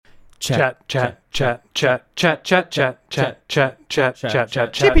Chat. GPT.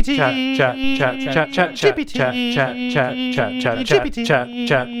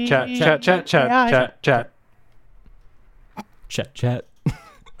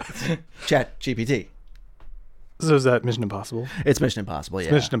 Chat GPT. So is that Mission Impossible? It's Mission Impossible,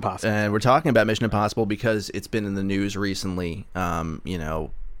 yeah. Mission Impossible. And we're talking about Mission Impossible because it's been in the news recently.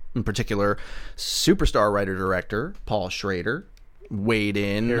 In particular, superstar writer-director Paul Schrader weighed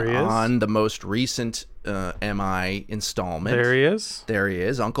in on the most recent MI installment. There he is. There he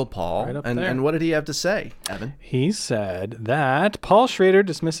is, Uncle Paul. Right up and, there. and what did he have to say, Evan? He said that Paul Schrader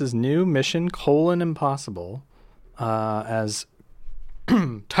dismisses new Mission: Impossible as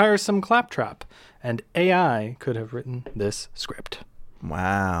tiresome claptrap, and AI could have written this script.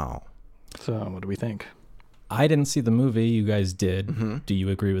 Wow. So what do we think? I didn't see the movie. You guys did. Mm-hmm. Do you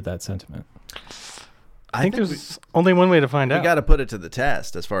agree with that sentiment? I think there's only one way to find out. We got to put it to the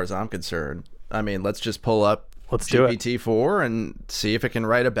test, as far as I'm concerned. I mean, let's just pull up GPT-4 and see if it can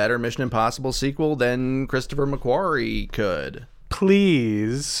write a better Mission Impossible sequel than Christopher McQuarrie could.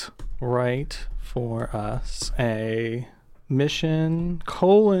 Please write for us a Mission: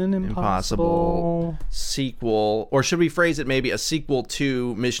 Impossible sequel, or should we phrase it maybe a sequel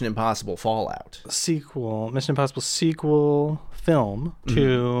to Mission Impossible Fallout? Mission Impossible sequel film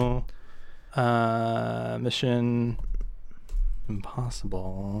to Mission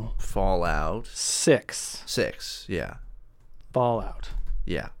Impossible Fallout 6. Yeah. Fallout.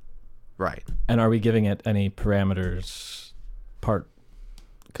 Yeah. Right. And are we giving it any parameters?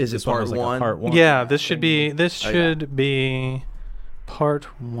 Is it part one? Part one? Yeah, this should be part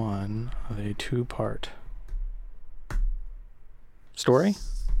one of a 2-part story.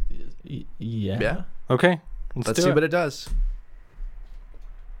 Yeah. Okay. Let's see what it does.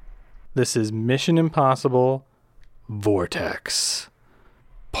 This is Mission Impossible Vortex.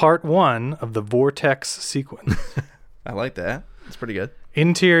 Part 1 of the Vortex sequence. I like that. It's pretty good.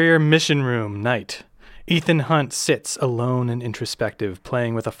 Interior mission room, night. Ethan Hunt sits alone and introspective,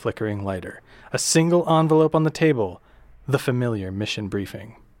 playing with a flickering lighter. A single envelope on the table. The familiar mission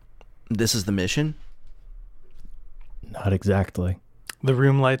briefing. This is the mission? Not exactly. The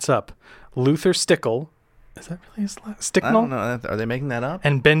room lights up. Luther Stickle. Is that really his last? Sticknall? I don't know. Are they making that up?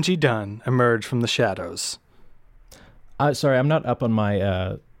 And Benji Dunn emerge from the shadows. Sorry, I'm not up on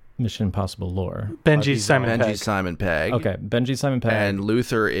my Mission Impossible lore. Benji Simon Pegg. Okay, Benji Simon Pegg. And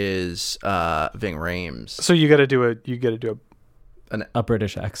Luther is Ving Rhames. So you got to do a a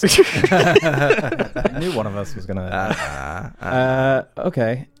British accent. I knew one of us was gonna.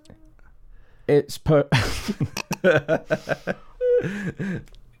 Okay. It's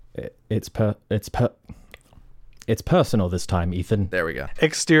personal this time, Ethan. There we go.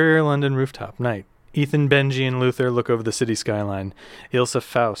 Exterior London rooftop, night. Ethan, Benji, and Luther look over the city skyline. Ilsa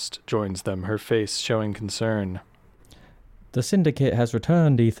Faust joins them, her face showing concern. The Syndicate has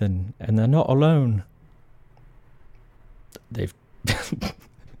returned, Ethan, and they're not alone. They've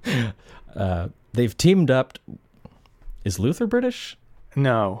teamed up. Is Luther British?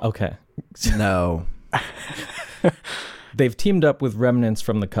 No. Okay. No. They've teamed up with remnants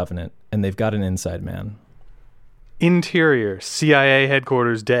from the Covenant, and they've got an inside man. Interior, CIA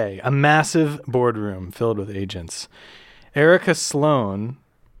headquarters day. A massive boardroom filled with agents. Erica Sloan.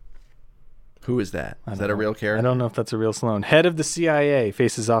 Who is that? Is that a real character? I don't know if that's a real Sloan. Head of the CIA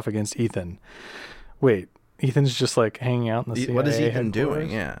faces off against Ethan. Wait, Ethan's just like hanging out in the CIA What is Ethan headquarters? doing?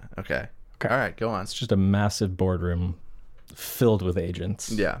 Yeah. Okay. All right, go on. It's just a massive boardroom filled with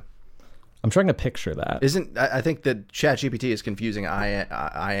agents. Yeah. I'm trying to picture that. I think that ChatGPT is confusing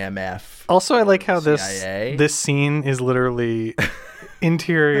IMF. Also, I like how CIA. this scene is literally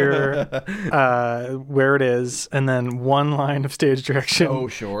interior, where it is, and then one line of stage direction. So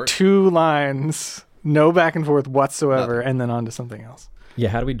short. 2 lines, no back and forth whatsoever, and then on to something else. Yeah,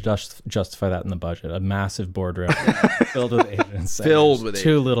 how do we justify that in the budget? A massive boardroom filled with agents.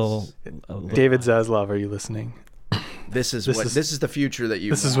 Too little. David Zaslav, are you listening? This is the future that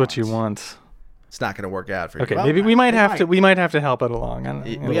you want. This is what you want. It's not going to work out for you. Okay, well, maybe we might have to help it along.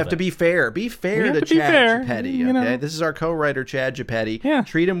 We have to be fair. Be fair to Chad Gepetti, okay? This is our co-writer, Chad Gepetti. Yeah.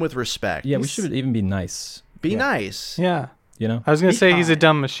 Treat him with respect. Yeah, we should even be nice. Be nice. Yeah. You know? I was going to say he's a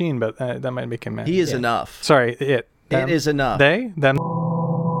dumb machine, but that might make him mad. He is enough. Sorry, it is enough. Them.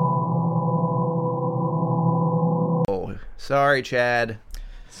 Oh, sorry, Chad.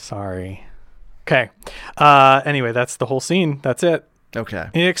 Sorry. Okay. Anyway, that's the whole scene. That's it. Okay.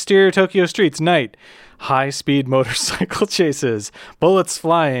 In exterior Tokyo streets, night. High-speed motorcycle chases. Bullets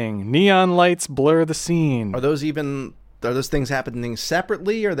flying. Neon lights blur the scene. Are those things happening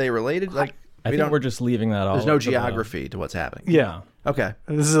separately? Are they related? I think we're just leaving that all. There's no geography to what's happening. Yeah. Okay.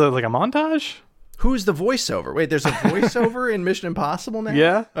 This is like a montage? Who's the voiceover? Wait, there's a voiceover in Mission Impossible now?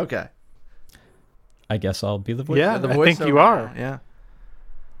 Yeah. Okay. I guess I'll be the voiceover. Yeah, I think you are. Yeah.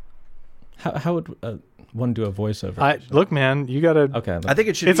 How would one do a voiceover? Look, man, you gotta. Okay. I think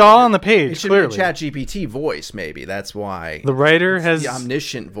it should. It's all on the page. It should clearly. be a ChatGPT voice. Maybe that's why The writer has the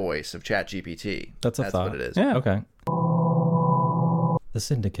omniscient voice of ChatGPT. That's thought. What it is. Yeah. Okay. The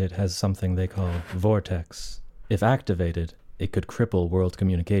Syndicate has something they call Vortex. If activated, it could cripple world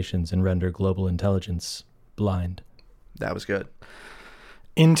communications and render global intelligence blind. That was good.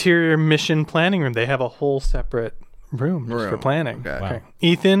 Interior mission planning room. They have a whole separate room just for planning. Okay. Wow.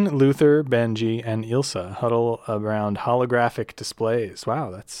 Ethan, Luther, Benji, and Ilsa huddle around holographic displays.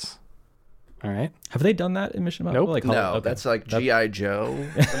 Wow, that's all right. Have they done that in Mission Impossible? Nope. No, that's like G.I. Joe,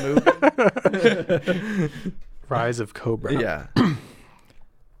 the movie. Rise of Cobra. Yeah.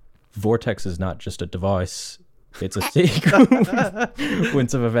 Vortex is not just a device. It's a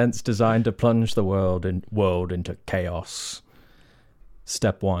sequence of events designed to plunge the world into chaos.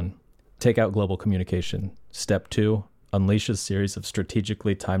 Step 1, take out global communication. Step 2, unleash a series of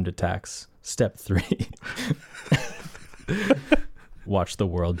strategically timed attacks. Step 3, watch the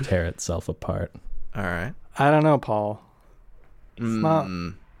world tear itself apart. All right. I don't know, Paul. It's not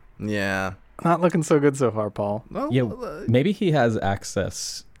looking so good so far, Paul. Well, Yeah, maybe he has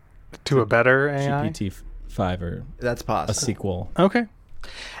access To a better AI? GPT-5 or that's a possible. sequel. Okay.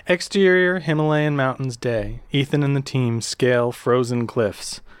 Exterior Himalayan mountains day. Ethan and the team scale frozen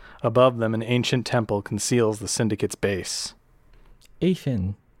cliffs. Above them, an ancient temple conceals the Syndicate's base.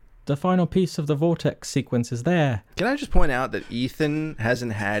 Ethan, the final piece of the Vortex sequence is there. Can I just point out that Ethan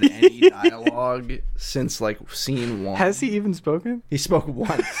hasn't had any dialogue since like scene 1? Has he even spoken? He spoke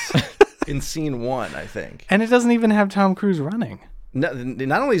once in scene 1, I think. And it doesn't even have Tom Cruise running. No,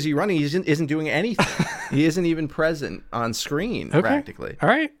 not only is he running, he isn't doing anything. He isn't even present on screen practically. All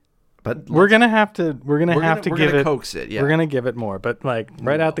right. But We're gonna have to give it. Coax it. Yeah. We're gonna give it more, but like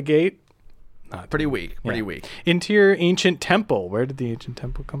right out the gate, pretty weak. Pretty Yeah. weak. Interior ancient temple. Where did the ancient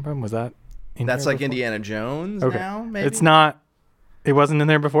temple come from? Was that? That's like before? Indiana Jones Okay. now. Maybe It's not. It wasn't in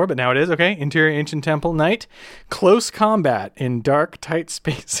there before, but now it is. Okay. Interior ancient temple night. Close combat in dark, tight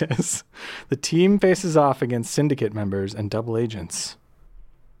spaces. The team faces off against Syndicate members and double agents.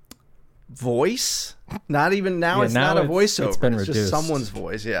 voice. Not even now. Yeah, it's now not a voiceover. it's been just reduced. someone's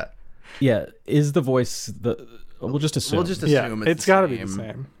voice. Yeah. Yeah, is the voice the... We'll just assume. We'll just Yeah, assume it's got to be the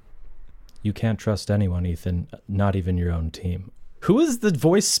same. You can't trust anyone, Ethan, not even your own team. Who is the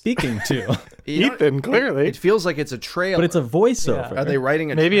voice speaking to? You know, Ethan, clearly. It feels like it's a trailer. But it's a voiceover. Are they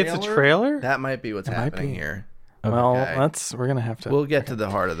writing a Maybe trailer? it's a trailer? That might be what's might happening be. here. Well, Okay. we're gonna have to. We'll get to the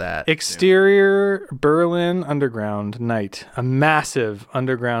heart of that. Exterior Berlin Underground Night, a massive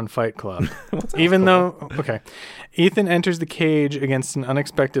underground fight club. Ethan enters the cage against an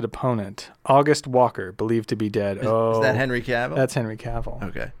unexpected opponent, August Walker, believed to be dead. Is that Henry Cavill? That's Henry Cavill.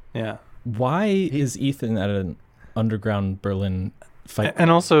 Okay. Yeah, Why is Ethan at an underground Berlin fight? and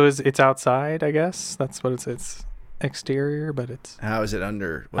also it's outside. I guess that's what it's exterior, but it's How is it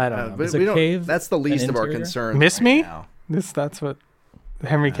under? I don't know. but Is a we don't- cave That's the least an of our interior? concerns. Miss right me? now. that's what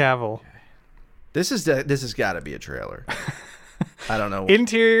Henry Cavill. This has got to be a trailer. I don't know.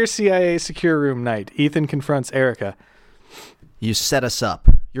 Interior CIA secure room night. Ethan confronts Erica. You set us up.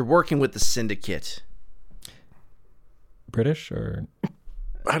 You're working with the Syndicate. British or...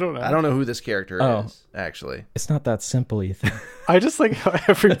 I don't know. I don't know who this character Oh. is, actually. It's not that simple, Ethan. I just like how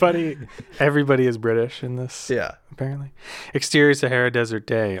everybody is British in this. Yeah. Apparently. Exterior Sahara Desert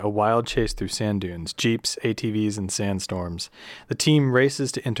day, a wild chase through sand dunes, jeeps, ATVs, and sandstorms. The team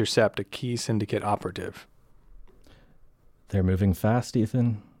races to intercept a key Syndicate operative. They're moving fast,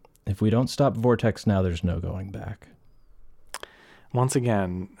 Ethan. If we don't stop Vortex now, there's no going back. Once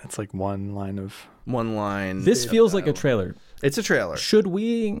again, it's like one line of... One line. This feels like a trailer. It's a trailer. Should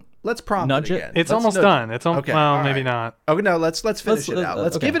we... Let's prompt Nudge it it? again. It's Let's almost nudge done. it. It's almost... Okay, well, all maybe right. not. Okay, no, let's finish it out.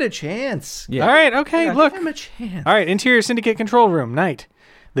 Let's okay. give it a chance. Yeah. All right, okay, Yeah, look. Give him a chance. All right, interior Syndicate control room, night.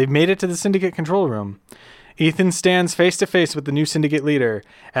 They've made it to the Syndicate control room. Ethan stands face to face with the new Syndicate leader,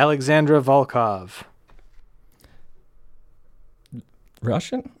 Alexandra Volkov.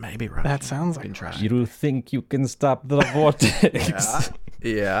 Russian? Maybe Russian. That sounds like Can try. You think you can stop the Vortex?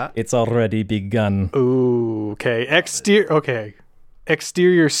 Yeah. It's already begun. Ooh, okay.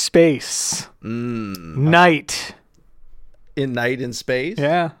 Exterior space. Night. In Night in Space?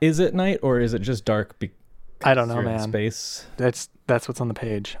 Yeah. Is it night or is it just dark? I don't know, You're in man. space. That's what's on the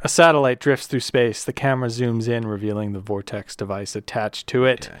page. A satellite drifts through space. The camera zooms in, revealing the Vortex device attached to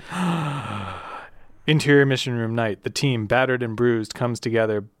it. Interior mission room night. The team, battered and bruised, comes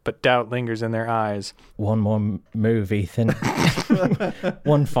together, but doubt lingers in their eyes. One more move, Ethan.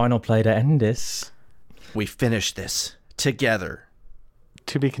 One final play to end this. We finish this together.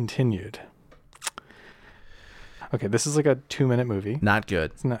 To be continued. Okay, this is like a 2-minute movie. Not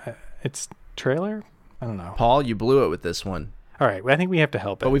good. It's trailer? I don't know. Paul, you blew it with this one. All right, I think we have to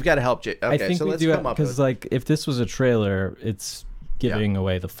help it. But we've got to help Jake. Okay, I think so we let's do come up with... because, like, if this was a trailer, it's giving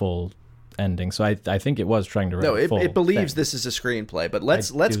away the full ending. So I think it was trying to write a full it believes thing. this is a screenplay, but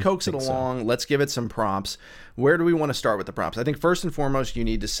let's coax it along. So. Let's give it some prompts. Where do we want to start with the prompts? I think first and foremost, you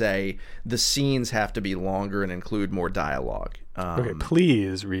need to say the scenes have to be longer and include more dialogue. Okay,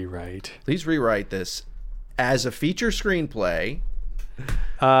 please rewrite. Please rewrite this as a feature screenplay.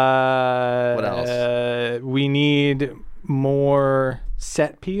 What else? We need more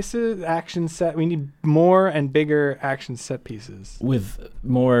set pieces, action set. We need more and bigger action set pieces with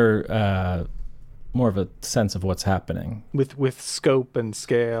more of a sense of what's happening. With scope and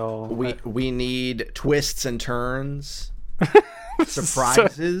scale. We need twists and turns,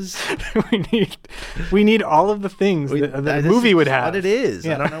 surprises. we need all of the things that a movie would have. What it is,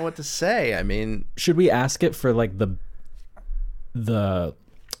 I don't know what to say. I mean, should we ask it for like the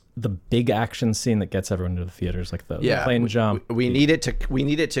big action scene that gets everyone to the theaters, like the plane jump? We need it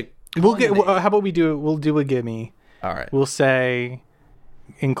to. We'll get. How about we do? We'll do a gimme. All right. We'll say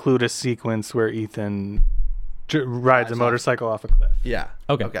include a sequence where Ethan rides a motorcycle off a cliff. Yeah.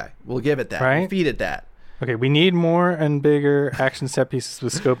 Okay. We'll give it that. Right? We'll feed it that. Okay. We need more and bigger action set pieces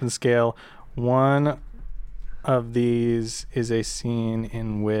with scope and scale. One of these is a scene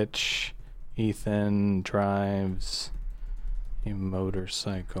in which Ethan drives a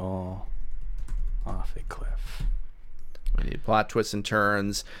motorcycle off a cliff. We need plot twists and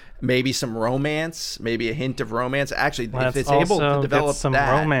turns, maybe some romance, maybe a hint of romance. Actually, Let's if it's able to develop some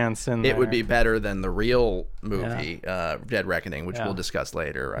that, romance in there. it would be better than the real movie, Dead Reckoning, which we'll discuss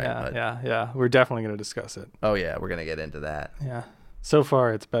later, right? Yeah. We're definitely going to discuss it. Oh yeah, we're going to get into that. Yeah. So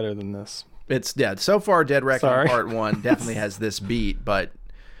far, it's better than this. So far, Dead Reckoning Part 1 definitely has this beat, but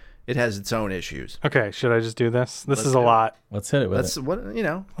it has its own issues. Okay, should I just do this? This is a lot. Let's hit it with Let's it.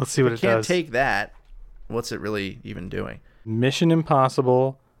 Let's see what it does. Can't take that. What's it really even doing? Mission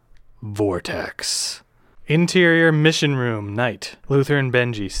Impossible Vortex. Interior mission room night. Luther and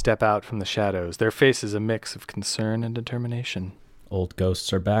Benji step out from the shadows, their faces a mix of concern and determination. Old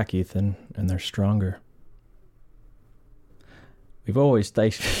ghosts are back, Ethan, and they're stronger. We've always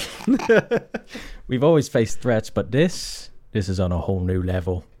faced threats, but this is on a whole new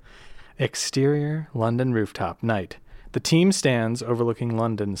level. Exterior London rooftop night. The team stands overlooking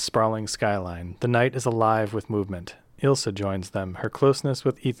London's sprawling skyline. The night is alive with movement. Ilsa joins them, her closeness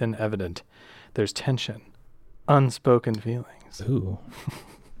with Ethan evident. There's tension, unspoken feelings. Ooh.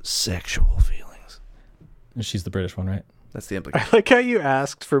 Sexual feelings. She's the British one, right? That's the implication. I like how you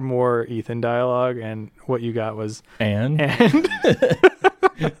asked for more Ethan dialogue, and what you got was and?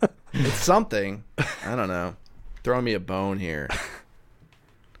 It's something. I don't know. Throw me a bone here.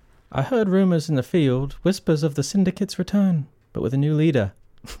 I heard rumors in the field, whispers of the syndicate's return, but with a new leader.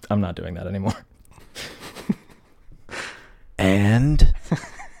 I'm not doing that anymore. And?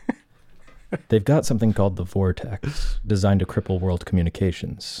 They've got something called the Vortex, designed to cripple world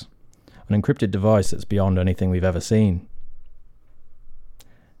communications. An encrypted device that's beyond anything we've ever seen.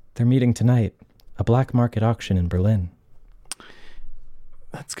 They're meeting tonight, a black market auction in Berlin.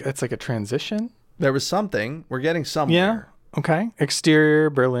 It's like a transition? There was something. We're getting somewhere. Yeah. Okay. Exterior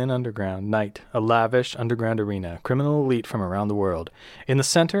Berlin underground night. A lavish underground arena. Criminal elite from around the world. In the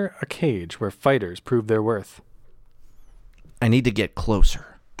center, a cage where fighters prove their worth. I need to get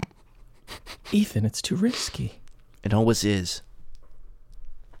closer. Ethan, it's too risky. It always is.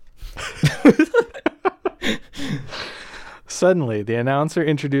 Suddenly, the announcer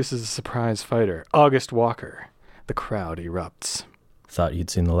introduces a surprise fighter, August Walker. The crowd erupts. Thought you'd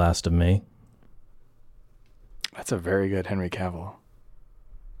seen the last of me. That's a very good Henry Cavill.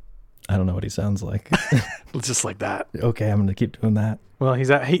 I don't know what he sounds like. Just like that. Okay, I'm going to keep doing that. Well,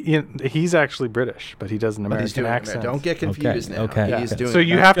 he's actually British, but he does an American accent. Don't get confused now. Okay. He's doing so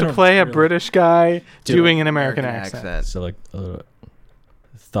you have to play a British guy doing an American accent. So like,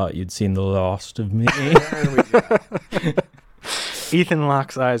 thought you'd seen the last of me. There we go. Ethan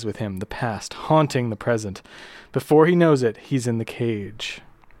locks eyes with him, the past haunting the present. Before he knows it, he's in the cage.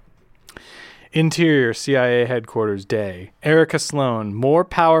 Interior CIA headquarters day. Erica Sloan, more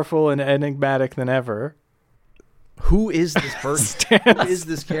powerful and enigmatic than ever. Who is this person? Who is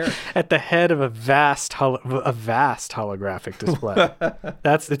this character? At the head of a vast holographic display.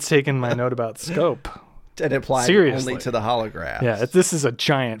 It's taken my note about scope And apply Seriously. only to the holographs. Yeah, this is a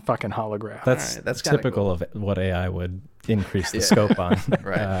giant fucking holograph. That's, right, that's kinda typical cool. of what AI would increase the scope on.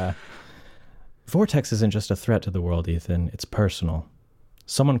 Right. Vortex isn't just a threat to the world, Ethan. It's personal.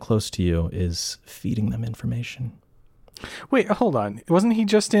 Someone close to you is feeding them information. Wait, hold on. Wasn't he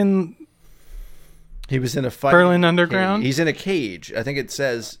just in... He was in a fight. Berlin Underground? He's in a cage. I think it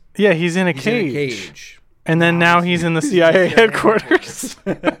says Yeah, he's in a he's cage. in a cage. And then now he's in the CIA headquarters.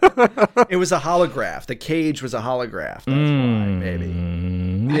 It was a holograph. The cage was a holograph. That's why, maybe.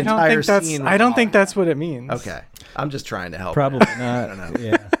 The entire scene was I don't think holograph. that's what it means. Okay. I'm just trying to help. Probably out. not. I don't know.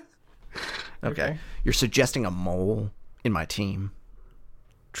 Yeah. Okay. You're suggesting a mole in my team.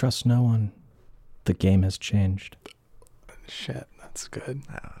 Trust no one. The game has changed. Shit, that's good.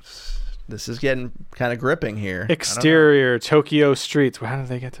 This is getting kind of gripping here. Exterior, Tokyo streets. How did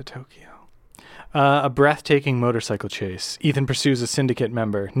they get to Tokyo? A breathtaking motorcycle chase. Ethan pursues a syndicate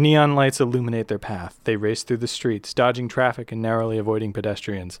member. Neon lights illuminate their path. They race through the streets, dodging traffic and narrowly avoiding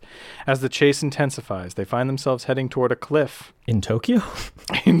pedestrians. As the chase intensifies, they find themselves heading toward a cliff. In Tokyo?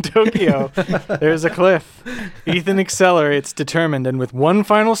 In Tokyo, there's a cliff. Ethan accelerates, determined, and with one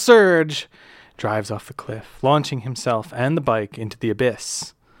final surge, drives off the cliff, launching himself and the bike into the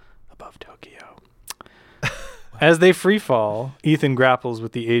abyss above Tokyo. As they free fall, Ethan grapples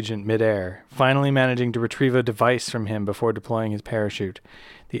with the agent midair, finally managing to retrieve a device from him before deploying his parachute.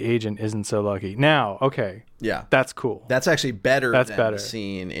 The agent isn't so lucky. Now, okay, Yeah. that's cool. That's actually better That's than better. the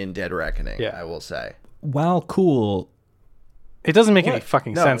scene in Dead Reckoning, Yeah. I will say. While cool, It doesn't make any What?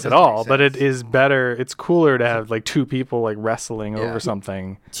 fucking No, it sense at doesn't make all, but it sense. is better. It's cooler to have like two people like wrestling Yeah. over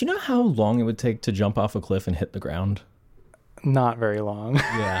something. do you know how long it would take to jump off a cliff and hit the ground? Not very long.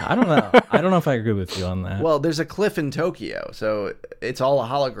 Yeah, I don't know. I don't know if I agree with you on that. Well, there's a cliff in Tokyo, so it's all a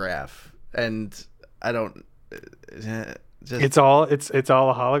holograph. And I don't... just, It's all a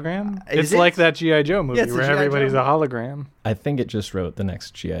hologram. Is It's it? like that GI Joe movie Yeah, it's the where G.I. Joe everybody's a movie. hologram. I think it just wrote the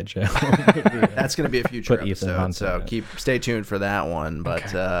next G.I. Joe. that's going to be a future Put Ethan episode, Hunt so in it. stay tuned for that one. But,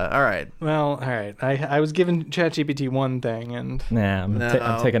 Okay. all right. Well, all right. I was given ChatGPT one thing, and Nah, I'm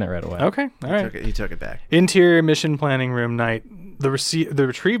No. taking it right away. okay, all right. He took it back. Interior mission planning room night. The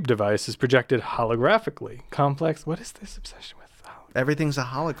retrieve device is projected holographically. Complex. What is this obsession with? Everything's a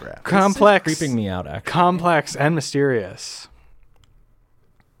hologram. Complex. Creeping me out, actually. Complex and mysterious.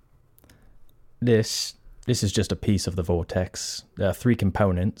 This is just a piece of the vortex. There are 3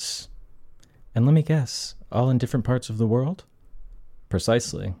 components. And let me guess, all in different parts of the world?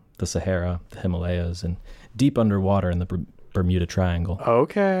 Precisely. The Sahara, the Himalayas, and deep underwater in the Bermuda Triangle.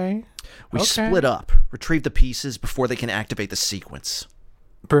 Okay. We Okay. split up, retrieve the pieces before they can activate the sequence.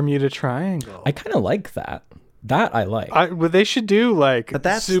 Bermuda Triangle. I kind of like that. That I like. Well, they should do like But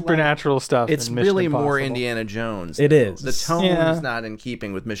that's supernatural stuff. It's in Mission really more Impossible. Indiana Jones. It is. The tone Yeah. is not in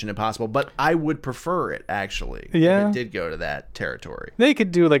keeping with Mission Impossible, but I would prefer it, actually. Yeah. If it did go to that territory. They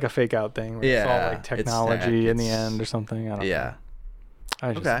could do like a fake out thing. Where it's all Yeah, like it's technology in the it's- end or something. I don't Yeah, know.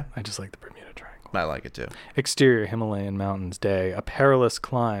 Okay. I just like the Bermuda Triangle. I like it too. Exterior Himalayan mountains day. A perilous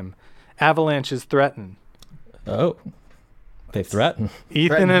climb. Avalanches threaten. Oh. They threaten.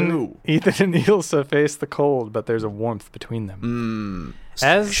 Ethan Threaten who? and Ilsa face the cold, but there's a warmth between them.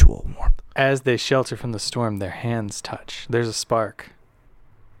 As- Sexual warmth. As they shelter from the storm, their hands touch. There's a spark.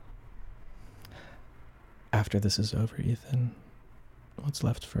 After this is over, Ethan, what's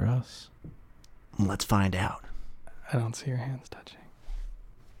left for us? Let's find out. I don't see your hands touching.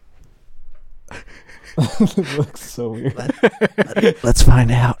 It looks so weird. Let's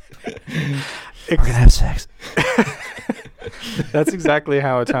find out. We're gonna have sex. That's exactly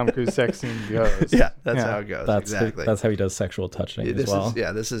how a Tom Cruise sex scene goes. Yeah, that's Yeah. how it goes. That's exactly. that's how he does sexual touching this as well.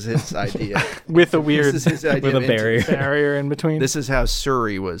 this is his idea. With a weird This is his idea With of a barrier. barrier in between. This is how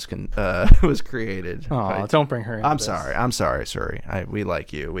Surrey was was created. Oh, by- don't bring her into I'm this. sorry. I'm sorry, Surrey. We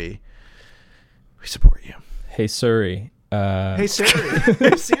like you. We support you. Hey, Surrey. Hey Siri.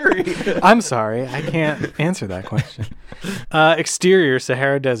 Hey Siri. I'm sorry, I can't answer that question. Exterior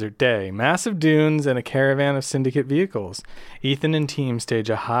Sahara Desert day. Massive dunes and a caravan of syndicate vehicles. Ethan and team stage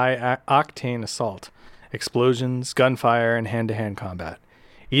a high-octane assault. Explosions, gunfire, and hand-to-hand combat.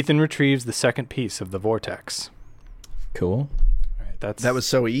 Ethan retrieves the second piece of the vortex. Cool. All right, That was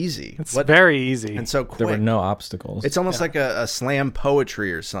so easy. It's very easy. and so There were quick. no obstacles. It's almost like a slam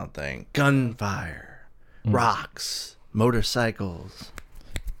poetry or something. Gunfire, rocks, motorcycles.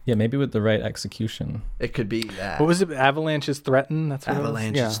 Yeah, maybe with the right execution. It could be that. What was it? Avalanches threaten? That's what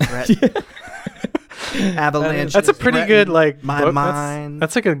Avalanches it was? threat. Avalanches. That's a pretty threaten good like my book. mind.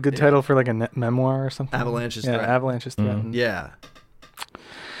 That's like a good title for like a memoir or something. Avalanches Yeah, threaten. Avalanches threaten. Yeah.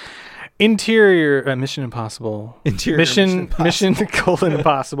 Interior Mission Impossible. Interior Mission colon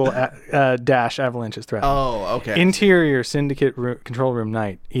Impossible dash avalanches threat. Oh, okay. Interior Syndicate control room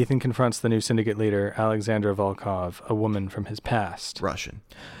night. Ethan confronts the new Syndicate leader, Alexandra Volkov, a woman from his past. Russian.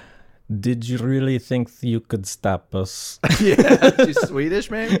 Did you really think you could stop us? Yeah, she's Swedish,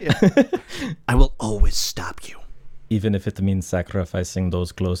 maybe? Yeah. I will always stop you. Even if it means sacrificing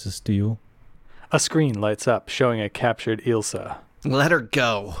those closest to you? A screen lights up, showing a captured Ilsa. Let her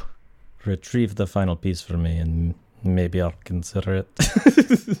go. Retrieve the final piece for me, and maybe I'll consider it.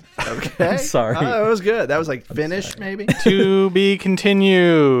 Okay. I'm sorry. Oh, that was good. That was like Finnish, maybe? To be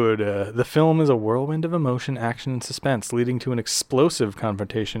continued. The film is a whirlwind of emotion, action, and suspense, leading to an explosive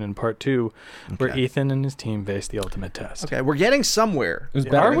confrontation in part 2, where Ethan and his team face the ultimate test. Okay, we're getting somewhere. It was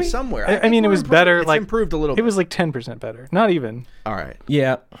better. Are we? Somewhere. I mean, it was better. It's like improved a little It bit. was like 10% better. Not even. All right.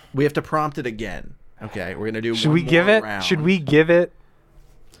 Yeah. We have to prompt it again. Okay, we're going to do Should one we give more it? round. Should we give it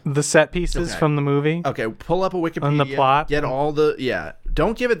the set pieces Okay. from the movie? Okay, pull up a Wikipedia. On the plot? Get all the... Yeah.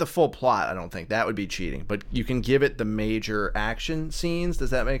 Don't give it the full plot, I don't think. That would be cheating. But you can give it the major action scenes. Does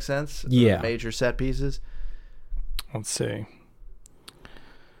that make sense? Yeah. The major set pieces. Let's see.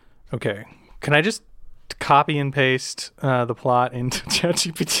 Okay. Can I just copy and paste the plot into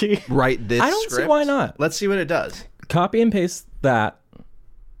ChatGPT? Write this I don't see script. why not. Let's see what it does. Copy and paste that.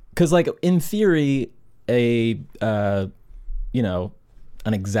 Because, like, in theory, an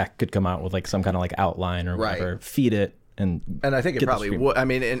exec could come out with, like, some kind of, like, outline or whatever, feed it, and I think it get the probably screen- would. I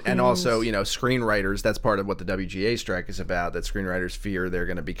mean, and also, screenwriters, that's part of what the WGA strike is about, that screenwriters fear they're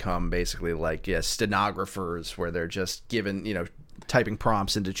going to become basically like stenographers, where they're just given, typing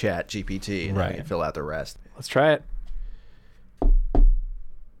prompts into Chat GPT and having Right. it fill out the rest. Let's try it.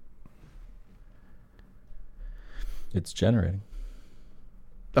 it's generating.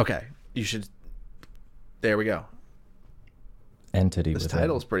 Okay, you should... There we go. Entity This within.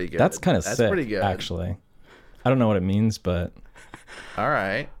 title's pretty good. That's kind of That's sick, pretty good. actually. I don't know what it means, but All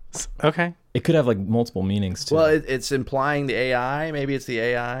right. Okay. it could have, like, multiple meanings, too. Well, it's implying the AI. Maybe it's the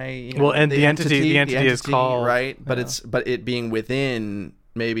AI. Well, and the entity is called- right, but it being within.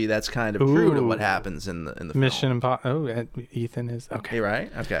 Maybe that's kind of true to what Ooh. happens in the Mission Impossible. Oh, Ethan is okay. Hey, right?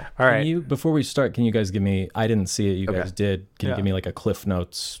 Okay. All right. Can you, before we start, can you guys give me, I didn't see it, you guys did. Can you Yeah. give me, like, a Cliff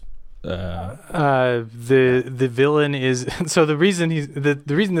Notes? The villain is so the reason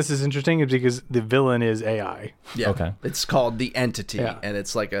the reason this is interesting is because the villain is AI. Yeah. Okay. It's called the entity, Yeah. and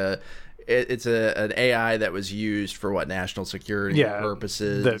it's like it's an AI that was used for national security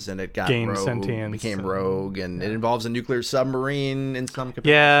purposes, that and it got gained rogue, sentience became and- rogue, and it involves a nuclear submarine in some capacity.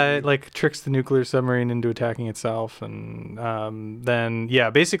 Yeah, it like tricks the nuclear submarine into attacking itself, and then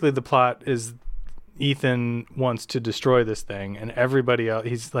basically the plot is Ethan wants to destroy this thing, and everybody else,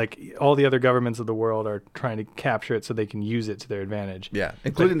 he's like all the other governments of the world are trying to capture it so they can use it to their advantage. Yeah,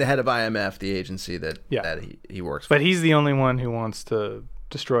 including the head of IMF, the agency that he works for. But he's the only one who wants to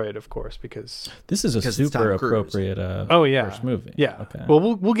destroy it, of course, because This is a Because it's super Tom Cruise. appropriate first movie. Yeah. Okay. Well,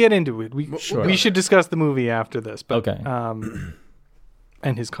 we'll get into it. Sure. We should discuss the movie after this. But, Okay.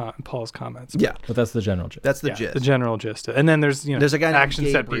 And Paul's comments. Yeah, But that's the general gist. that's the Yeah, gist. the general gist. And then there's There's a guy named action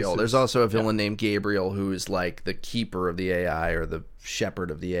set Gabriel. pieces. There's also a villain named Gabriel who is like the keeper of the AI or the shepherd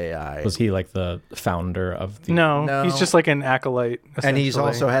of the AI. Was he, like, the founder of the... No, he's just like an acolyte. And he's essentially.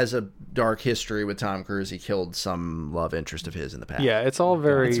 also has a dark history with Tom Cruise. He killed some love interest of his in the past. Yeah, it's all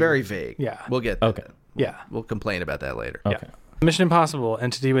very It's very vague. Yeah. We'll get Okay. Yeah. We'll complain about that later. Okay. Mission Impossible,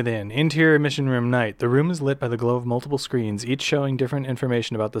 Entity Within, Interior Mission Room Night. The room is lit by the glow of multiple screens, each showing different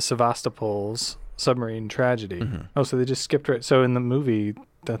information about the Sevastopol's submarine tragedy. Mm-hmm. Oh, so they just skipped right. So in the movie,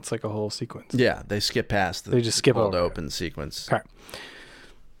 that's like a whole sequence. Yeah, they skip past the They just skip cold over it. open sequence. Okay.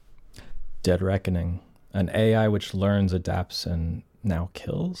 Dead Reckoning. An AI which learns, adapts, and now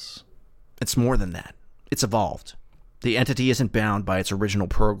kills? It's more than that. It's evolved. The entity isn't bound by its original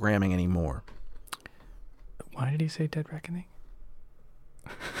programming anymore Why did he say Dead Reckoning?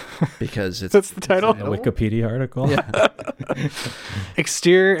 because it's That's the title? A Wikipedia article? Yeah.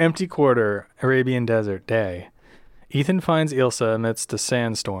 Exterior empty quarter, Arabian desert, day. Ethan finds Ilsa amidst a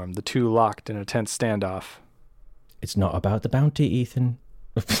sandstorm, the two locked in a tense standoff. It's not about the bounty, Ethan.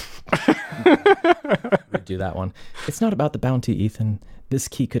 Redo that one. It's not about the bounty, Ethan. This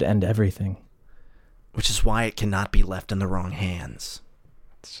key could end everything. which is why it cannot be left in the wrong hands.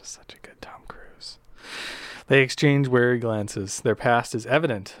 It's just such a good Tom Cruise. They exchange wary glances. Their past is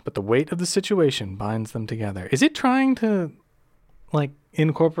evident, but the weight of the situation binds them together. Is it trying to, like,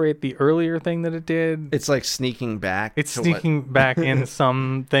 incorporate the earlier thing that it did? It's like sneaking back. It's to sneaking back in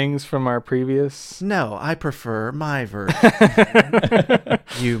some things from our previous. No, I prefer my version.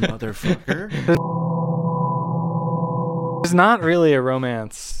 You motherfucker. There's not really a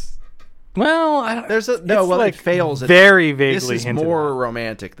romance Well, I don't, There's a it's it fails. Very vaguely This is hinted more at.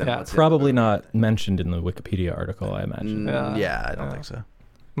 romantic than what's Probably not mentioned in the Wikipedia article, I imagine. Yeah, I don't think so.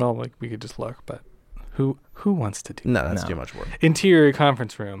 Well, like we could just look, but who wants to do? No, that's No. too much work. Interior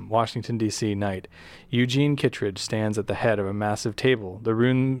conference room, Washington D.C. night. Eugene Kittredge stands at the head of a massive table. The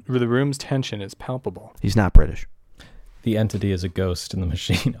room's tension is palpable. He's not British. The entity is a ghost in the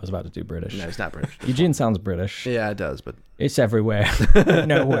machine. I was about to do British. No, he's not British. Eugene sounds British. Yeah, it does, but It's everywhere.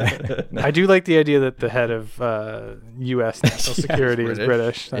 Nowhere. I do like the idea that the head of U.S. National Security is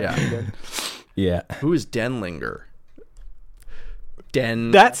British. British. That'd be good. Yeah. who is Denlinger?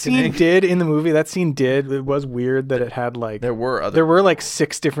 That scene did in the movie. That scene did. It was weird that it had like There were other. there were like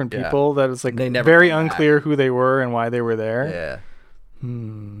 6 different Yeah. people that was like They never very come back. unclear who they were and why they were there. Yeah.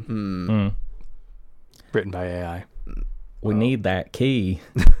 Mm. Written by AI. We need that key.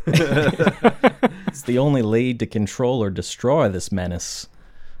 It's the only lead to control or destroy this menace.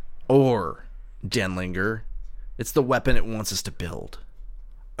 Or Denlinger. It's the weapon it wants us to build.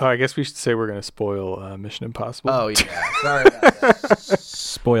 Oh, I guess we should say we're going to spoil Mission Impossible. Oh yeah. Sorry about that.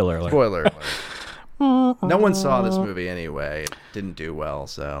 Spoiler alert. Spoiler alert. No one saw this movie anyway. It didn't do well,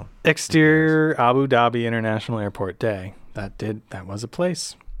 so. Exterior Abu Dhabi International Airport Day. That was a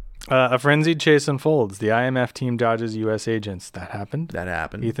place. A frenzied chase unfolds. The IMF team dodges U.S. agents. That happened. That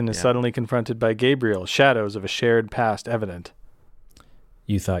happened. Ethan is Yeah. suddenly confronted by Gabriel. Shadows of a shared past evident.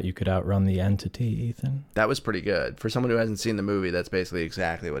 You thought you could outrun the entity, Ethan? That was pretty good. For someone who hasn't seen the movie, that's basically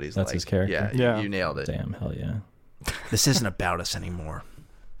exactly what he's like. That's his character? Yeah, Yeah. You nailed it. Damn, hell yeah. This isn't about us anymore.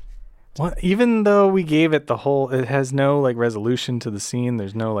 What? Even though we gave it the whole, it has no like resolution to the scene.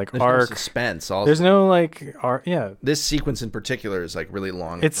 There's no like There's no arc. suspense. Also. There's no like arc. Yeah, This sequence in particular is like really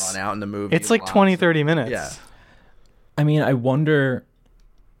long and It's- drawn out in the movie. it's like Lots 20, of- 30 minutes. Yeah. I mean, I wonder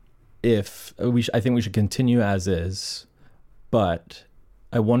if I think we should continue as is, but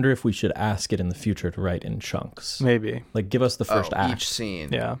I wonder if we should ask it in the future to write in chunks. Maybe. Like, give us the first act. Each scene.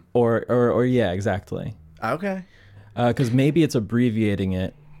 Yeah. Or yeah, exactly. Okay. Because maybe it's abbreviating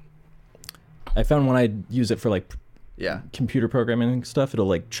it. I found when I use it for like Yeah. computer programming stuff, it'll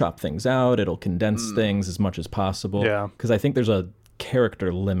like chop things out. It'll condense things as much as possible. Yeah. Because I think there's a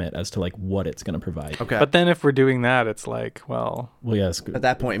character limit as to like what it's going to provide. Okay. But then if we're doing that, it's like, well, Well, yes. at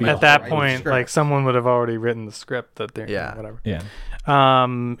that point, you might at have to that write the point, script. like someone would have already written the script that they're, Yeah. whatever. Yeah.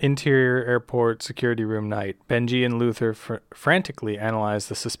 Interior airport security room night. Benji and Luther frantically analyze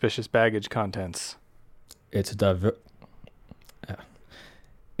the suspicious baggage contents. It's a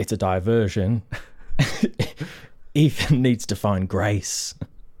it's a diversion. Ethan needs to find Grace.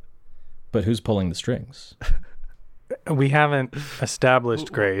 But who's pulling the strings? We haven't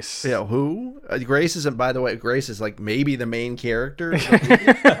established Grace. Yeah, who? Grace isn't, by the way, Grace is like maybe the main character. Of the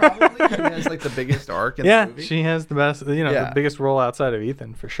movie, probably. She has like the biggest arc in Yeah, the movie. she has the best, Yeah. the biggest role outside of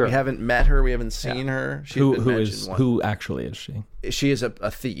Ethan for sure. We haven't met her. We haven't seen her. She's been mentioned once. Who actually is she? She is a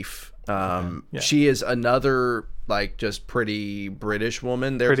thief. Yeah. She is another like just pretty British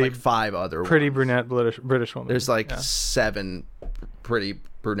woman. There's Pretty- like 5 other Pretty ones. brunette British woman. There's like Yeah. 7 pretty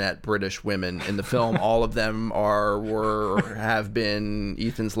brunette British women in the film. All of them have been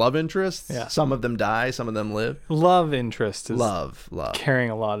Ethan's love interests. Yeah. Some of them die. Some of them live. Love interest is Love. carrying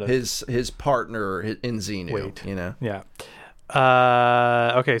a lot of His partner in Xenu. Wait. You know. Yeah.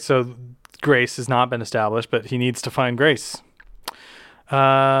 Okay, so Grace has not been established, but he needs to find Grace.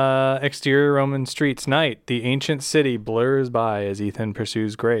 Exterior Roman streets night. The ancient city blurs by as Ethan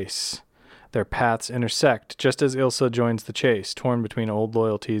pursues Grace. Their paths intersect just as Ilsa joins the chase, torn between old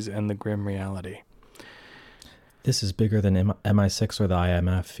loyalties and the grim reality. This is bigger than MI6 or the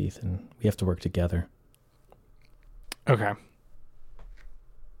IMF, Ethan. We have to work together. Okay.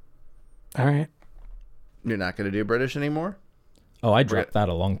 All right. You're not going to do British anymore. Oh, I dropped that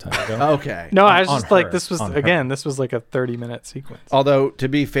a long time ago. Okay. No, I was On just like, her. this was, On her. again, this was like a 30-minute sequence. Although, to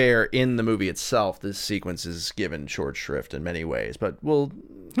be fair, in the movie itself, this sequence is given short shrift in many ways, but we'll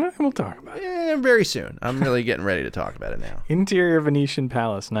We'll talk about it. very soon. I'm really getting ready to talk about it now. Interior Venetian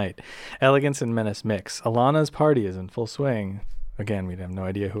palace night. Elegance and menace mix. Alana's party is in full swing. Again, we have no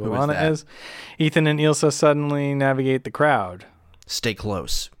idea who Who is Alana that? is. Ethan and Ilsa suddenly navigate the crowd. Stay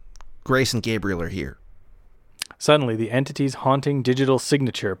close. Grace and Gabriel are here. Suddenly, the entity's haunting digital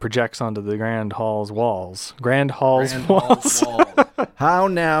signature projects onto the Grand Hall's walls. Grand Hall's walls. How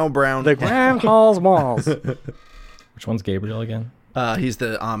now, Brown? The Grand Hall's walls. Which one's Gabriel again? He's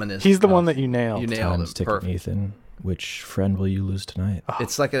the ominous. He's the one that you nailed. You nailed Time's him. ticking, Perfect. Ethan. Which friend will you lose tonight?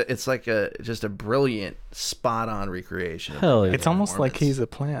 It's like just a brilliant, spot on recreation. of Hell the yeah. It's almost like performance. he's a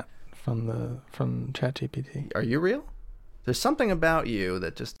plant from ChatGPT. Are you real? There's something about you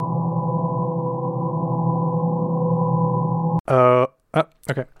that just.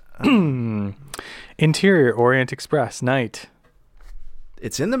 Okay. Interior, Orient Express, night.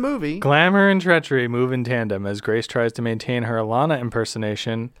 It's in the movie. Glamour and treachery move in tandem as Grace tries to maintain her Alana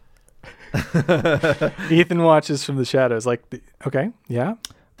impersonation. Ethan watches from the shadows like, okay, yeah.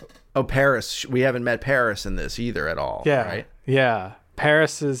 Oh, Paris. We haven't met Paris in this either at all. Yeah, right? Yeah.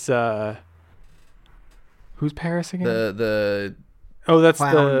 Paris is, who's Paris again? The that's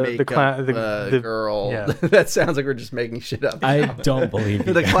clown the clown, the girl. Yeah. That sounds like we're just making shit up. I don't believe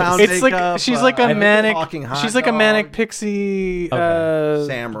you The guys. clown It's makeup, like she's like a manic. talking hot She's like a manic dog. pixie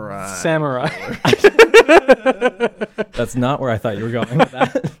Samurai. That's not where I thought you were going with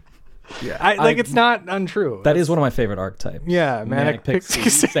that. Yeah. It's not untrue. That is one of my favorite archetypes. Yeah, manic pixie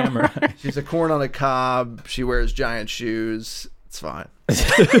samurai. She's a corn on a cob. She wears giant shoes. It's fine.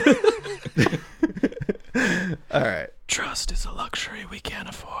 All right. Trust is a luxury we can't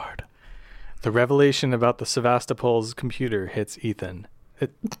afford. The revelation about the Sevastopol's computer hits Ethan.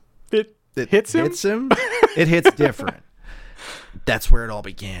 It hits him? Hits him? It hits different. That's where it all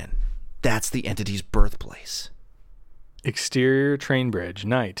began. That's the entity's birthplace. Exterior train bridge,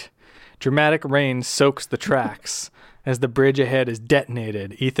 night. Dramatic rain soaks the tracks. As the bridge ahead is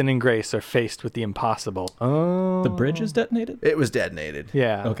detonated, Ethan and Grace are faced with the impossible. Oh. The bridge is detonated? It was detonated.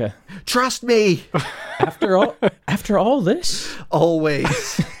 Yeah. Okay. Trust me. After all this?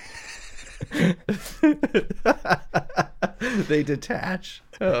 Always. They detach.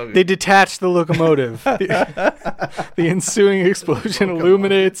 Oh, They detach the locomotive. The ensuing explosion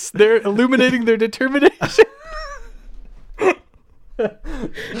illuminating their determination.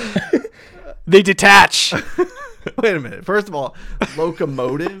 They detach. wait a minute. First of all,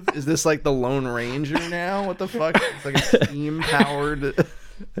 locomotive? Is this like the Lone Ranger now? What the fuck? It's like a steam-powered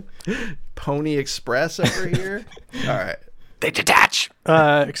Pony Express over here? All right. They detach.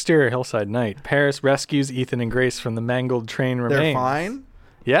 Exterior hillside night. Paris rescues Ethan and Grace from the mangled train remains. They're fine?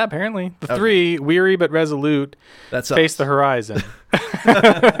 Yeah, apparently. The three, weary but resolute, That's face the horizon.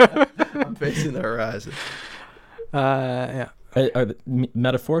 I'm facing the horizon. Yeah.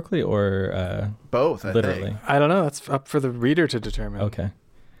 Metaphorically or Both, I literally? think. I don't know. That's up for the reader to determine. Okay.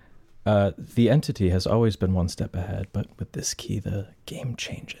 The entity has always been one step ahead, but with this key, the game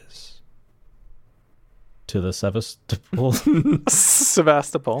changes. To the Sevastopol.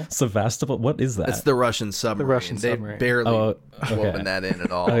 Sevastopol? What is that? That's the Russian submarine. They submarine. barely woven that in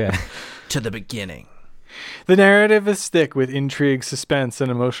at all. Okay. To the beginning. The narrative is thick with intrigue, suspense, and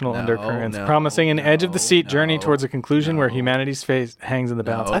emotional undercurrents, promising an edge-of-the-seat journey towards a conclusion where humanity's fate hangs in the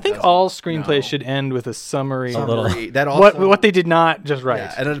balance. I think all screenplays should end with a summary. That also, what they did not just write.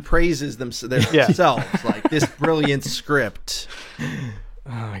 Yeah, and it praises themselves. Like, this brilliant script. Oh,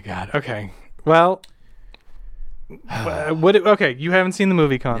 my God. Okay. Well... okay, you haven't seen the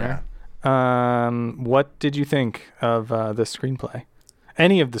movie, Connor. Yeah. What did you think of this screenplay?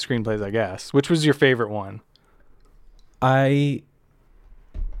 Any of the screenplays, I guess. Which was your favorite one? I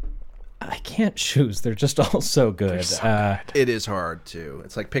can't choose. They're just all so good. They're so good. It is hard, too.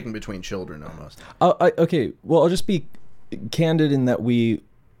 It's like picking between children, almost. Okay, well, I'll just be candid in that we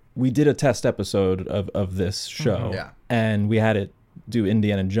did a test episode of this show. Yeah. And we had it do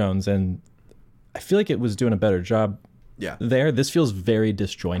Indiana Jones, and I feel like it was doing a better job there. This feels very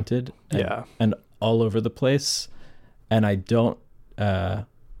disjointed and all over the place. And I don't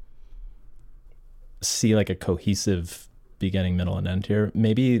see like a cohesive beginning, middle, and end here.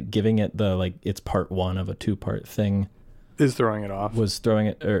 Maybe giving it it's part one of a 2-part thing is throwing it off. Was throwing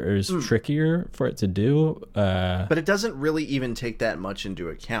it or is trickier for it to do. But it doesn't really even take that much into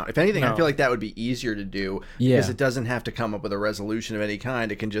account. If anything, I feel like that would be easier to do because it doesn't have to come up with a resolution of any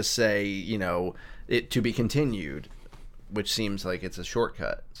kind. It can just say, it to be continued, which seems like it's a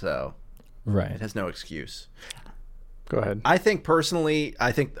shortcut. So it has no excuse. Go ahead. I think personally,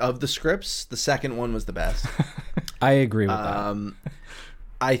 of the scripts, the second one was the best. I agree with that.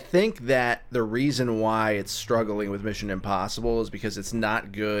 I think that the reason why it's struggling with Mission Impossible is because it's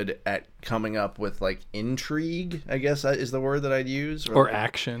not good at coming up with intrigue, I guess is the word that I'd use. Or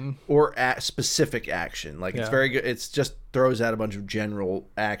action. Or specific action. It's very good. It's just throws out a bunch of general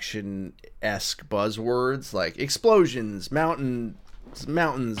action-esque buzzwords like explosions, mountains,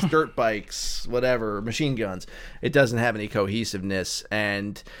 dirt bikes, whatever, machine guns. It doesn't have any cohesiveness,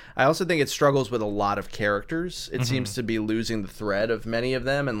 and I also think it struggles with a lot of characters. It seems to be losing the thread of many of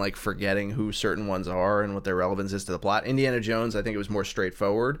them and forgetting who certain ones are and what their relevance is to the plot. Indiana Jones, I think it was more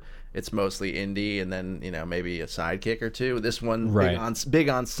straightforward. It's mostly Indy and then maybe a sidekick or two. This one, big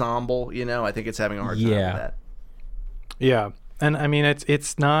ensemble. I think it's having a hard time with that. Yeah, and I mean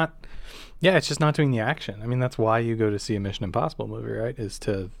it's not. Yeah, it's just not doing the action. I mean, that's why you go to see a Mission Impossible movie, right? Is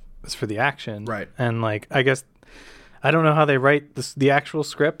for the action. Right. And I guess I don't know how they write the actual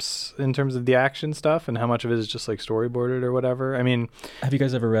scripts in terms of the action stuff and how much of it is just like storyboarded or whatever. I mean, have you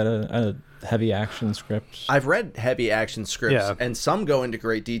guys ever read a heavy action script? I've read heavy action scripts, and some go into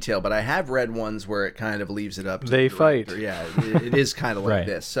great detail, but I have read ones where it kind of leaves it up to they the director. fight. Yeah, it is kind of like Right.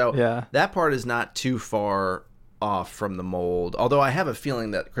 this. So that part is not too far off from the mold. Although I have a feeling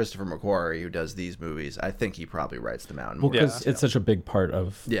that Christopher McQuarrie, who does these movies, I think he probably writes them out. Well, because it's such a big part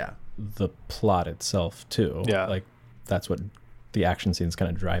of the plot itself too. Yeah. Like that's what the action scenes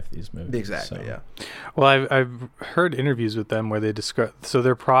kind of drive these movies. Exactly, so. yeah. Well, I've heard interviews with them where they describe, so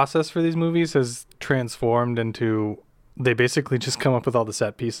their process for these movies has transformed into, they basically just come up with all the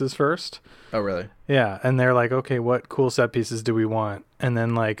set pieces first. Oh, really? Yeah, and they're like, okay, what cool set pieces do we want? And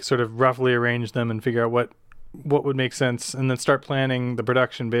then like sort of roughly arrange them and figure out what would make sense, and then start planning the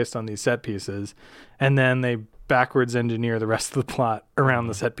production based on these set pieces. And then they backwards engineer the rest of the plot around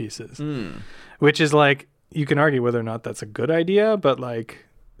the set pieces, which is like, you can argue whether or not that's a good idea, but like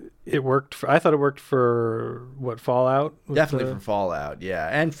it worked. I thought it worked for Fallout. Definitely for Fallout, yeah,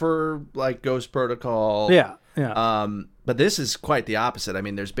 and for like Ghost Protocol, yeah. But this is quite the opposite. I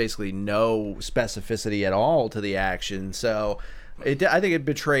mean, there's basically no specificity at all to the action, so I think it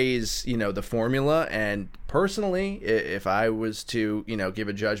betrays, the formula. And personally, if I was to, give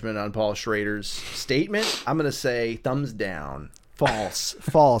a judgment on Paul Schrader's statement, I'm going to say thumbs down.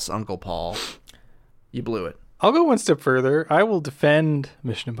 False, Uncle Paul. You blew it. I'll go one step further. I will defend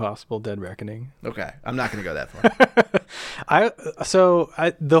Mission Impossible: Dead Reckoning. Okay, I'm not going to go that far.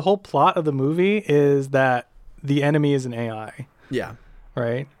 The whole plot of the movie is that the enemy is an AI. Yeah.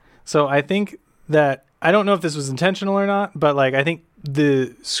 Right? So I think that, I don't know if this was intentional or not, but like I think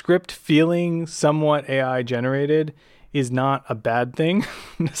the script feeling somewhat AI generated is not a bad thing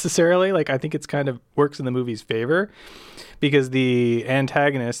necessarily. Like I think it's kind of works in the movie's favor, because the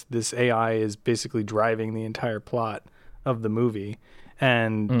antagonist, this AI, is basically driving the entire plot of the movie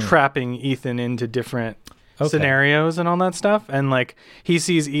and trapping Ethan into different scenarios and all that stuff. And like he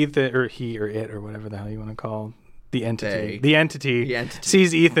sees Ethan, or he or it, or whatever the hell you want to call the entity. The entity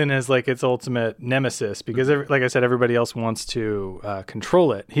sees Ethan as like its ultimate nemesis, because like I said, everybody else wants to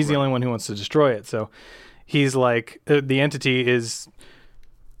control it. He's the only one who wants to destroy it. So he's like, the entity is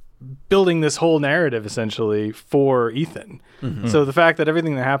building this whole narrative essentially for Ethan. So the fact that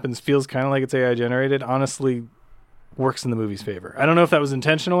everything that happens feels kind of like it's AI generated honestly works in the movie's favor. I don't know if that was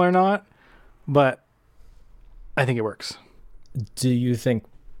intentional or not, but I think it works. Do you think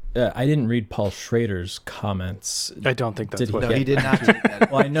I didn't read Paul Schrader's comments. I don't think that's No, he did not take that.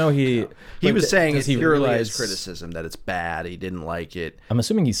 Well, I know he was saying it's purely realize his criticism that it's bad. He didn't like it. I'm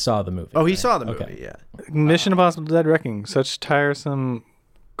assuming he saw the movie. Oh, he saw the movie, yeah. Mission Impossible: Dead Reckoning, such tiresome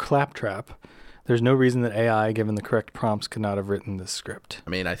claptrap. There's no reason that AI, given the correct prompts, could not have written this script. I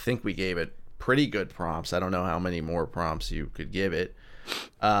mean, I think we gave it pretty good prompts. I don't know how many more prompts you could give it.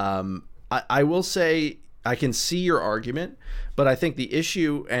 I will say I can see your argument, but I think the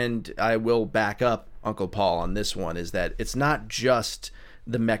issue, and I will back up Uncle Paul on this one, is that it's not just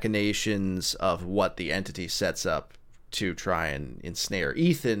the machinations of what the entity sets up to try and ensnare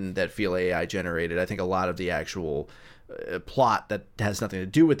Ethan that feel AI generated. I think a lot of the actual plot that has nothing to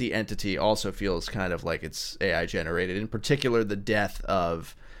do with the entity also feels kind of like it's AI generated. In particular, the death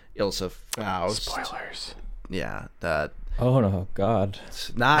of Ilsa Faust. Spoilers. Yeah, that. Oh no, God!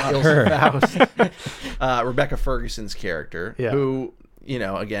 It's not Ilsa Faust. Rebecca Ferguson's character, who,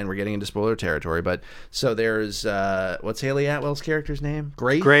 again, we're getting into spoiler territory, but so there's what's Haley Atwell's character's name?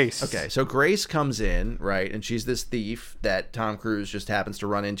 Grace. Okay, so Grace comes in, right, and she's this thief that Tom Cruise just happens to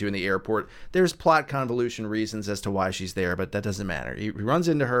run into in the airport. There's plot convolution reasons as to why she's there, but that doesn't matter. He runs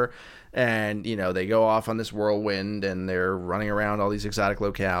into her, and they go off on this whirlwind, and they're running around all these exotic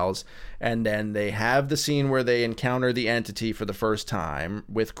locales, and then they have the scene where they encounter the entity for the first time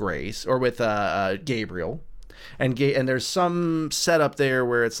with Grace, or with Gabriel. And there's some setup there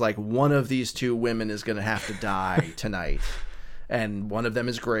where it's like one of these two women is going to have to die tonight. And one of them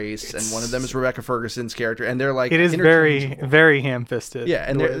is Grace, and one of them is Rebecca Ferguson's character. And they're like, it is very, very ham-fisted. Yeah,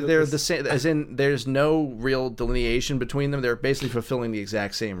 and they're the same, as in there's no real delineation between them. They're basically fulfilling the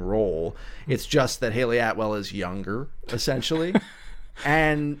exact same role. It's just that Haley Atwell is younger, essentially.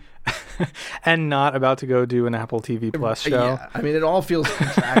 and not about to go do an Apple TV Plus show. Yeah, I mean, it all feels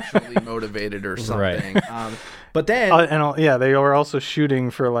contractually motivated or something. Right. But then, they were also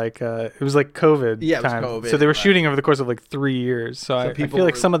shooting for like it was like COVID. Yeah, it was time. COVID, so they were shooting over the course of like 3 years. So I feel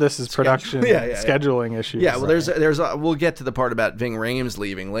like some of this is production scheduling issues. Yeah, well, there's we'll get to the part about Ving Rhames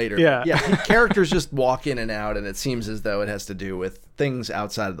leaving later. Yeah, characters just walk in and out, and it seems as though it has to do with things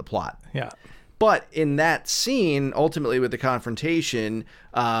outside of the plot. Yeah. But in that scene, ultimately with the confrontation,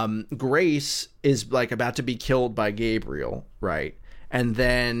 Grace is like about to be killed by Gabriel, right? And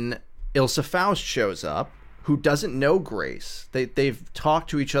then Ilsa Faust shows up, who doesn't know Grace. They've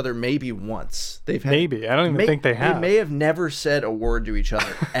talked to each other maybe once. I don't even think they have. They may have never said a word to each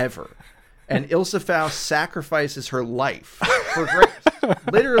other ever. And Ilsa Faust sacrifices her life for Grace.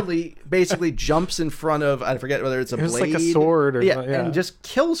 Literally, basically jumps in front of, I forget whether it's a blade. Like a sword. And just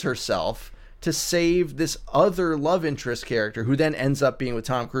kills herself to save this other love interest character who then ends up being with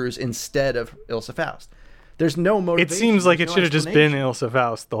Tom Cruise instead of Ilsa Faust. There's no motivation. It seems like it should have just been Ilsa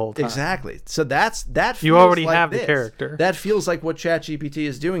Faust the whole time. Exactly. So that feels you already like have this. the character. That feels like what ChatGPT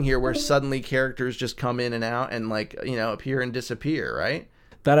is doing here, where suddenly characters just come in and out and appear and disappear, right?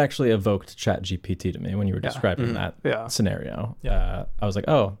 That actually evoked ChatGPT to me when you were describing that scenario. Yeah. I was like,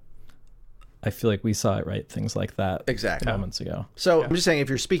 oh, I feel like we saw it write things like that moments ago. So I'm just saying, if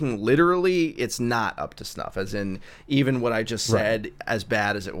you're speaking literally, it's not up to snuff. As in, even what I just said, as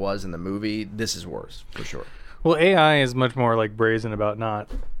bad as it was in the movie, this is worse for sure. Well, AI is much more like brazen about not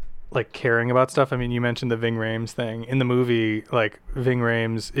like caring about stuff. I mean, you mentioned the Ving Rhames thing in the movie. Like Ving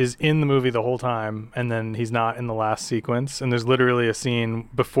Rhames is in the movie the whole time, and then he's not in the last sequence. And there's literally a scene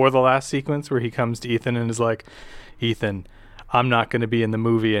before the last sequence where he comes to Ethan and is like, "Ethan, I'm not going to be in the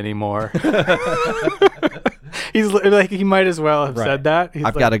movie anymore." He's like, he might as well have said that.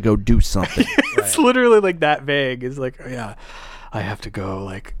 I've got to go do something. It's literally like that vague. It's like, oh, yeah, I have to go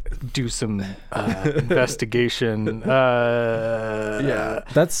like do some investigation.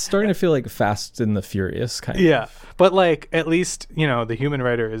 That's starting to feel like Fast and the Furious kind of. Yeah, but like at least the human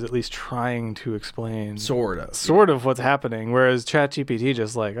writer is at least trying to explain sort of what's happening, whereas ChatGPT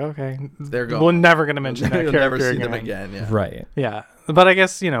just like, okay, they're going. We're never gonna mention that character never see again. them again. Yeah. Right. Yeah, but I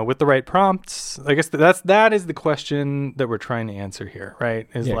guess with the right prompts, I guess that is the question that we're trying to answer here, right?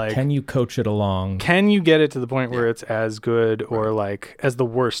 Is like, can you coach it along? Can you get it to the point where it's as good or like as the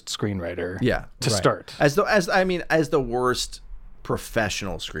worst screenwriter? Yeah, to start as the worst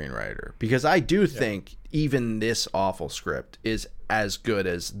professional screenwriter, because I do think even this awful script is as good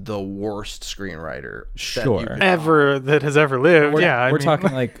as the worst screenwriter that has ever lived. We're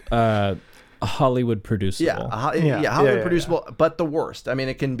talking like a Hollywood producible. Hollywood producible, but the worst. I mean,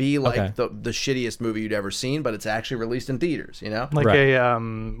 it can be like the shittiest movie you'd ever seen, but it's actually released in theaters, Like a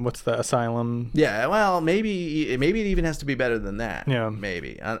what's the Asylum? Yeah, well, maybe it even has to be better than that. Yeah.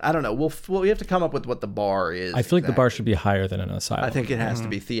 Maybe. I don't know. We have to come up with what the bar is. I feel like the bar should be higher than an Asylum. I think it has to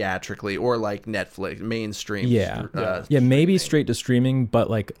be theatrically or like Netflix, mainstream. Maybe straight to streaming, but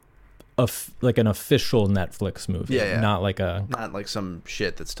like an official Netflix movie, not like some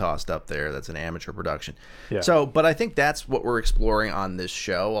shit that's tossed up there that's an amateur production. Yeah. So, but I think that's what we're exploring on this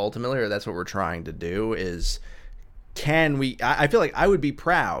show ultimately, or that's what we're trying to do is, can we? I feel like I would be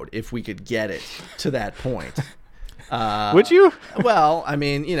proud if we could get it to that point. Would you? Well, I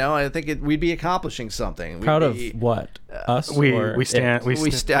mean, I think we'd be accomplishing something. Proud of what? Us? We stand with the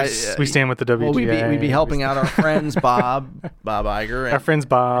WGA. Well, we'd be helping out our friends Bob Iger, and our friends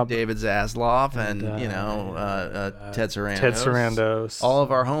Bob, David Zasloff, and Ted Sarandos. All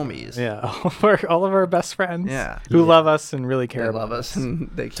of our homies. Yeah, all of our best friends. Yeah, who love us and really care about us, and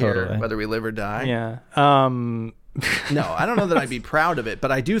they care whether we live or die. Yeah. No, I don't know that I'd be proud of it,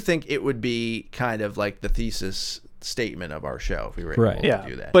 but I do think it would be kind of like the thesis statement of our show if we were able to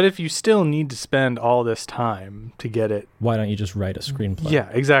do that. But if you still need to spend all this time to get it, why don't you just write a screenplay? Yeah,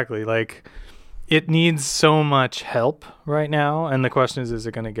 exactly. Like, it needs so much help right now, and the question is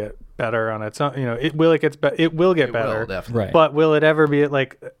it going to get better on its own? It will get better. It will, definitely. Right. But will it ever be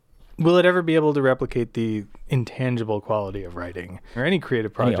will it ever be able to replicate the intangible quality of writing or any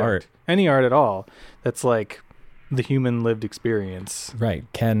creative project, any art at all? That's like the human lived experience. Right.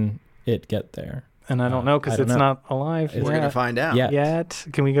 Can it get there? And I don't know, because it's not alive. We're going to find out. Yet.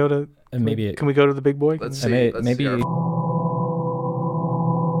 Can we go to Can we go to the big boy? Let's see. Maybe.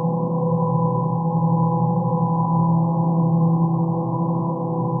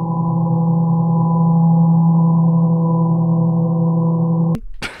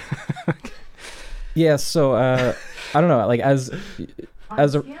 Yeah, so I don't know, like as a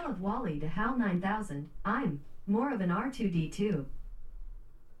scale of Wally to HAL 9000, I'm more of an R2D2.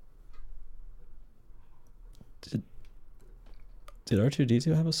 Did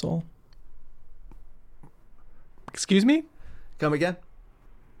R2D2 have a soul? Excuse me? Come again?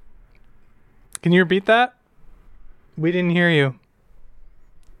 Can you repeat that? We didn't hear you.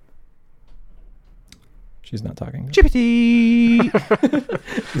 She's not talking. GPT.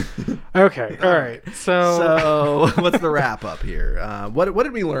 Okay. All right. So what's the wrap up here? What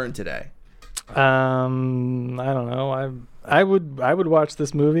did we learn today? I don't know. I would watch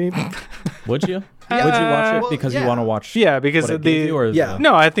this movie. Would you? Would you watch it well, because yeah. you want to watch? Yeah, because what it gave you, or is Yeah. it-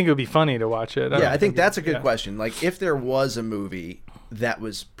 no, I think it would be funny to watch it. Yeah, I think that's a good question. Like, if there was a movie that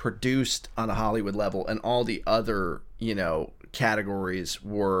was produced on a Hollywood level and all the other, categories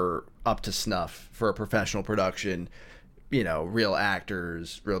were up to snuff for a professional production, real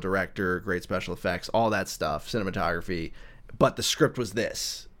actors, real director, great special effects, all that stuff, cinematography, but the script was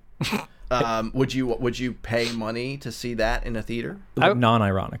this. Would you pay money to see that in a theater?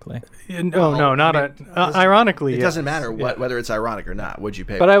 Non-ironically. No, not ironically. It doesn't matter whether it's ironic or not. Would you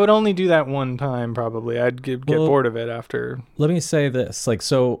pay? But I would only do that one time, probably. I'd get bored of it after. Let me say this. Like,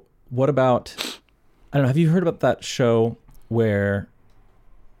 so what about, I don't know, have you heard about that show where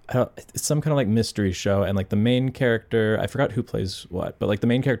it's some kind of like mystery show, and like the main character, I forgot who plays what, but like the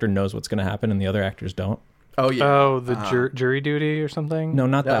main character knows what's going to happen and the other actors don't? Oh, yeah. Oh, the jury duty or something? No,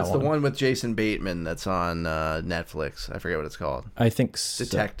 not that That's one. the one with Jason Bateman that's on Netflix. I forget what it's called. I think so.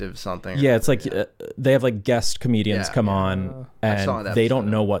 Detective something. Yeah, it's like they have like guest comedians Yeah, come yeah. on, I saw and that they don't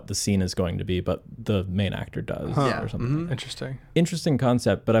episode. know what the scene is going to be, but the main actor does, Yeah. or something. Interesting. Interesting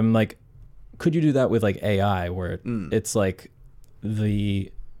concept, but I'm like, could you do that with like AI, where it's like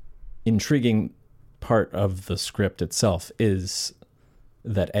the intriguing part of the script itself is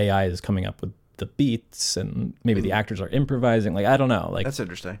that AI is coming up with the beats, and maybe the actors are improvising. Like, I don't know, like That's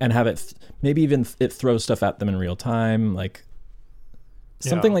interesting. and have it maybe even it throws stuff at them in real time, like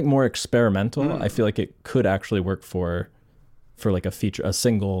something Yeah. like more experimental. I feel like it could actually work for like a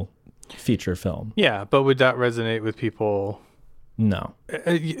single feature film. Yeah, but would that resonate with people No, on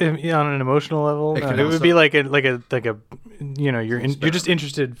an emotional level? It No, can it would also- be like a you're just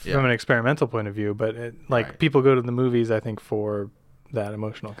interested Yeah. from an experimental point of view, but Right. people go to the movies, I think, for that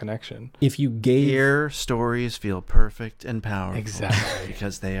emotional connection. if you gave Here, stories feel perfect and powerful. Exactly.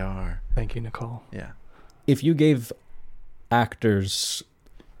 Because they are. Thank you, Nicole. Yeah. if you gave actors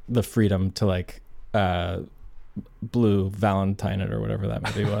the freedom to like Blue Valentine it or whatever that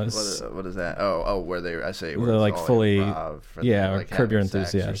movie was. What is that? Oh, where I say where They're it's like all fully, improv for yeah, them, or like Curb Your having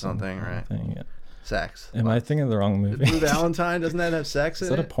sex Enthusiasm or something, right? Yeah. Sex. Am I thinking of the wrong movie? Blue Valentine, doesn't that have sex Is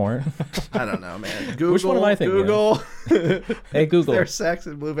in that a it? porn? I don't know, man. Google, Which one am I thinking of? Google. Hey, Google. There's sex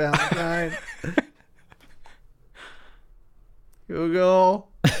in Blue Valentine. Google.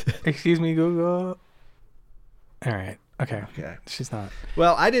 Excuse me, Google. All right. Okay. Okay. She's not.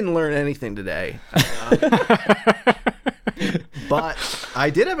 Well, I didn't learn anything today. But I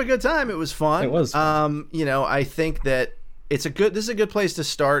did have a good time. It was fun. It was fun. I think that this is a good place to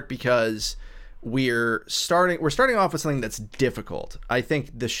start because we're starting off with something that's difficult. I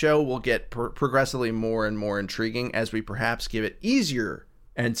think the show will get progressively more and more intriguing as we perhaps give it easier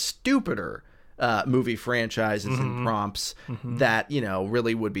and stupider movie franchises and prompts that,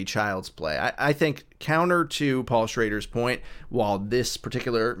 really would be child's play. I think counter to Paul Schrader's point, while this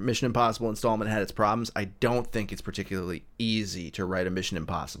particular Mission Impossible installment had its problems, I don't think it's particularly easy to write a Mission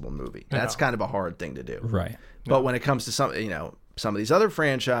Impossible movie. That's kind of a hard thing to do. Right. But when it comes to some of these other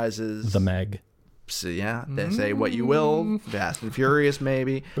franchises, The Meg. so yeah, they say what you will, Fast and Furious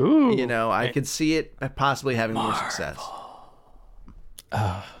maybe. Ooh. I could see it possibly having more success.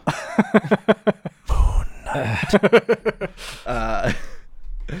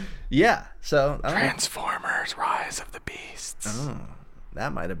 Yeah, so I don't know. Transformers: Rise of the Beasts.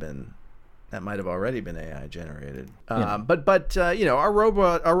 That might have already been AI generated. But our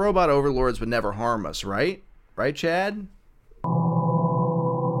robot overlords would never harm us, right? Right, Chad?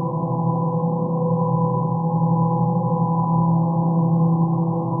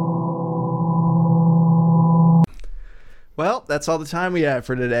 Well, that's all the time we have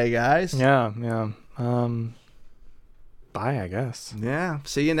for today, guys. Yeah. Bye, I guess. Yeah.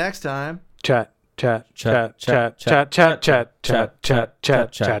 See you next time. Chat. Chat. David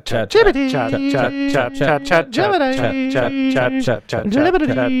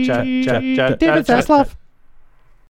Zasloff.